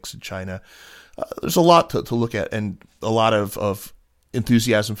energy mix in China. There's a lot to look at, and a lot of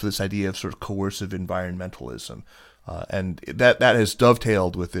enthusiasm for this idea of sort of coercive environmentalism, and that has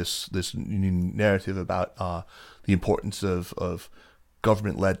dovetailed with this narrative about the importance of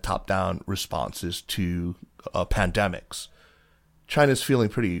government-led top-down responses to pandemics. China's feeling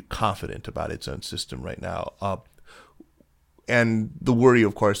pretty confident about its own system right now, and the worry,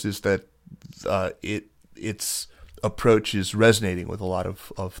 of course, is that its approach is resonating with a lot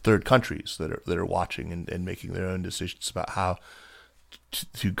of third countries that are watching and making their own decisions about how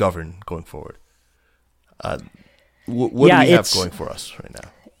to govern going forward. What do we have going for us right now?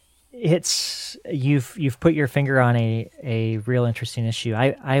 You've put your finger on a real interesting issue.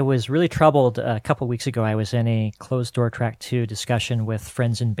 I was really troubled a couple of weeks ago. I was in a closed door track 2 discussion with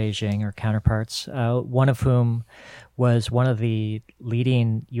friends in Beijing or counterparts, one of whom was one of the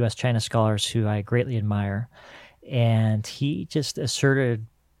leading U.S.-China scholars who I greatly admire. And he just asserted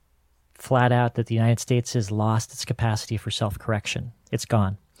flat out that the United States has lost its capacity for self-correction. It's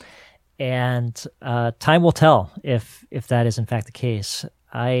gone. And time will tell if that is in fact the case.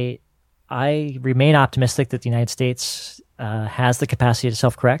 I remain optimistic that the United States has the capacity to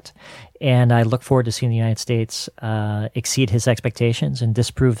self-correct, and I look forward to seeing the United States exceed his expectations and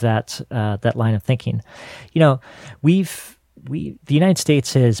disprove that line of thinking. The United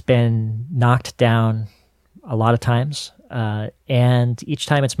States has been knocked down a lot of times, and each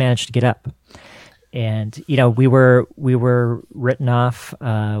time it's managed to get up. And we were written off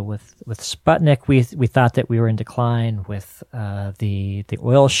with Sputnik. We thought that we were in decline with the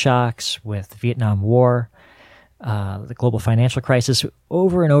oil shocks, with the Vietnam War, the global financial crisis.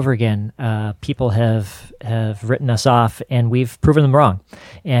 Over and over again, people have written us off, and we've proven them wrong,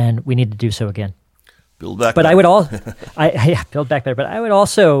 and we need to do so again. Build back but better. I would build back better. But I would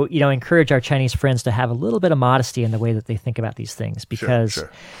also, encourage our Chinese friends to have a little bit of modesty in the way that they think about these things, because. Sure.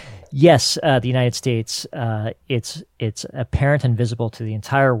 Yes, the United States, it's apparent and visible to the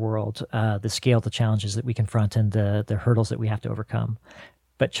entire world, the scale of the challenges that we confront and the hurdles that we have to overcome.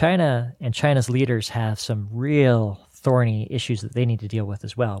 But China and China's leaders have some real thorny issues that they need to deal with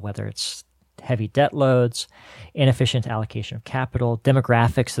as well, whether it's heavy debt loads, inefficient allocation of capital,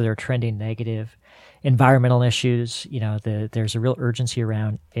 demographics that are trending negative, environmental issues. There's a real urgency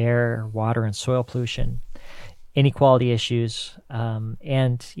around air, water, and soil pollution. Inequality issues,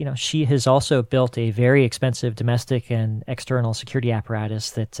 and Xi has also built a very expensive domestic and external security apparatus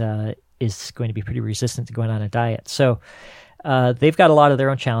that is going to be pretty resistant to going on a diet. So they've got a lot of their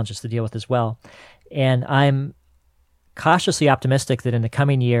own challenges to deal with as well. And I'm cautiously optimistic that in the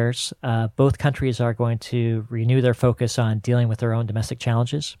coming years, both countries are going to renew their focus on dealing with their own domestic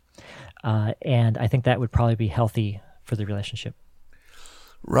challenges, and I think that would probably be healthy for the relationship.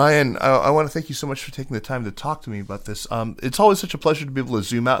 Ryan, I want to thank you so much for taking the time to talk to me about this. It's always such a pleasure to be able to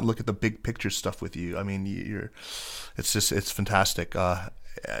zoom out and look at the big picture stuff with you. I mean, it's fantastic.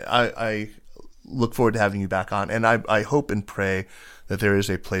 I look forward to having you back on, and I hope and pray that there is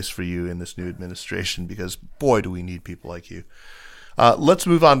a place for you in this new administration, because boy, do we need people like you. Let's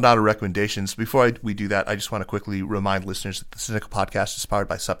move on now to recommendations. Before we do that, I just want to quickly remind listeners that the Sinica Podcast is powered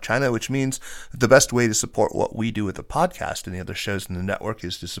by SupChina, which means that the best way to support what we do with the podcast and the other shows in the network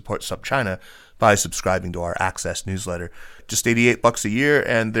is to support SupChina by subscribing to our Access newsletter. Just $88 a year,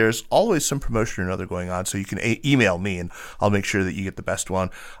 and there's always some promotion or other going on, so you can email me, and I'll make sure that you get the best one.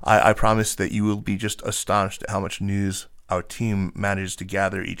 I promise that you will be just astonished at how much news our team manages to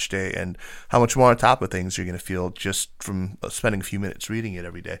gather each day, and how much more on top of things you're going to feel just from spending a few minutes reading it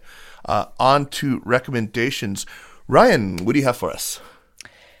every day. On to recommendations. Ryan, what do you have for us?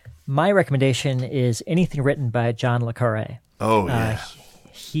 My recommendation is anything written by John le Carré. Oh, yeah.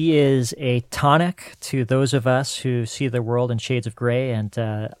 He is a tonic to those of us who see the world in shades of gray and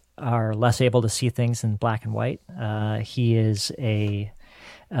are less able to see things in black and white. He is a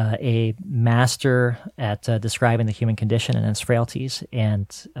master at describing the human condition and its frailties, and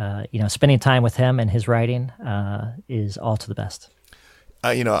spending time with him and his writing is all to the best.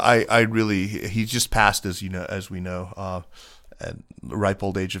 He just passed, as we know, at the ripe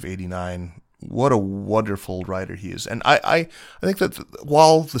old age of 89. What a wonderful writer he is. And I think that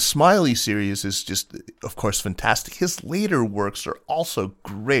while the Smiley series is just, of course, fantastic, his later works are also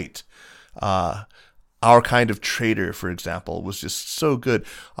great. Our Kind of Traitor, for example, was just so good.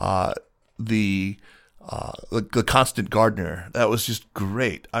 The Constant Gardener, that was just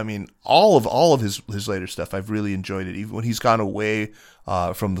great. I mean, all of his later stuff, I've really enjoyed it. Even when he's gone away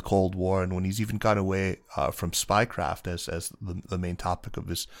from the Cold War, and when he's even gone away from spycraft as the main topic of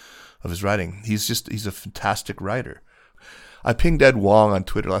his writing, he's a fantastic writer. I pinged Ed Wong on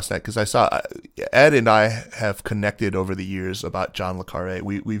Twitter last night because I saw Ed and I have connected over the years about John le Carré.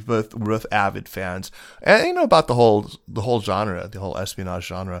 We're both avid fans, and about the whole genre, the whole espionage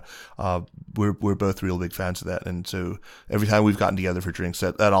genre. We're both real big fans of that, and so every time we've gotten together for drinks,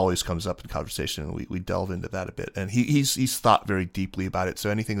 that always comes up in conversation, and we delve into that a bit. And he's thought very deeply about it.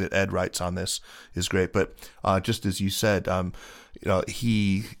 So anything that Ed writes on this is great. But just as you said,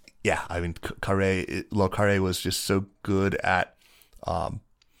 he. Yeah, I mean, le Carré was just so good at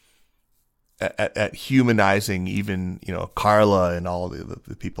humanizing even, Carla and all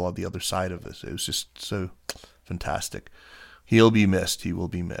the people on the other side of this. It was just so fantastic. He'll be missed. He will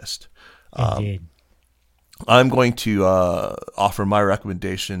be missed. Indeed. I'm going to offer my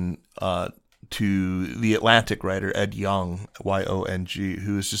recommendation to the Atlantic writer Ed Yong, Y-O-N-G,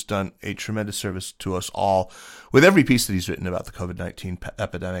 who has just done a tremendous service to us all with every piece that he's written about the COVID-19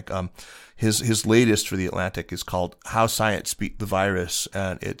 epidemic. His latest for the Atlantic is called How Science Beat the Virus,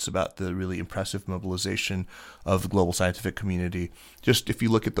 and it's about the really impressive mobilization of the global scientific community. Just if you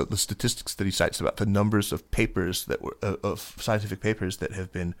look at the statistics that he cites about the numbers of papers that were of scientific papers that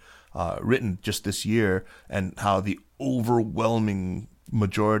have been written just this year, and how the overwhelming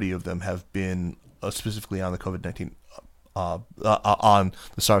majority of them have been specifically on the COVID-19, on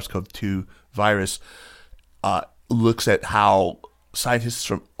the SARS-CoV-2 virus, looks at how scientists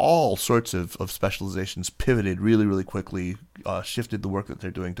from all sorts of specializations pivoted really, really quickly, shifted the work that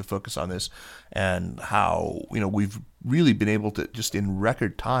they're doing to focus on this, and how, we've really been able to, just in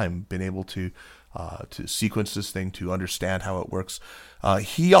record time, been able to sequence this thing, to understand how it works.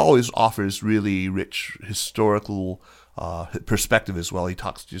 He always offers really rich historical perspective as well. He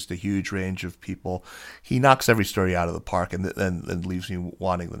talks to just a huge range of people. He knocks every story out of the park, and then leaves me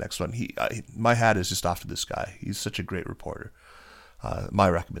wanting the next one. My hat is just off to this guy. He's such a great reporter. My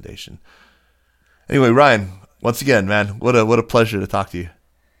recommendation. Anyway, Ryan, once again, man, what a pleasure to talk to you.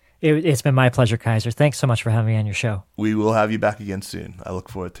 It's been my pleasure, Kaiser. Thanks so much for having me on your show. We will have you back again soon. I look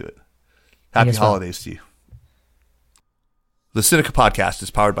forward to it. Happy holidays to you. The Sinica Podcast is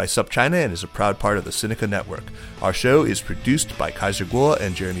powered by SupChina and is a proud part of the Sinica Network. Our show is produced by Kaiser Kuo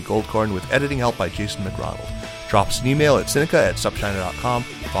and Jeremy Goldkorn, with editing help by Jason McRonald. Drop us an email at sinica@supchina.com,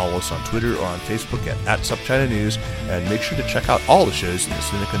 follow us on Twitter or on Facebook at SupChina News, and make sure to check out all the shows in the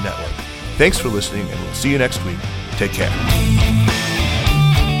Sinica Network. Thanks for listening, and we'll see you next week. Take care.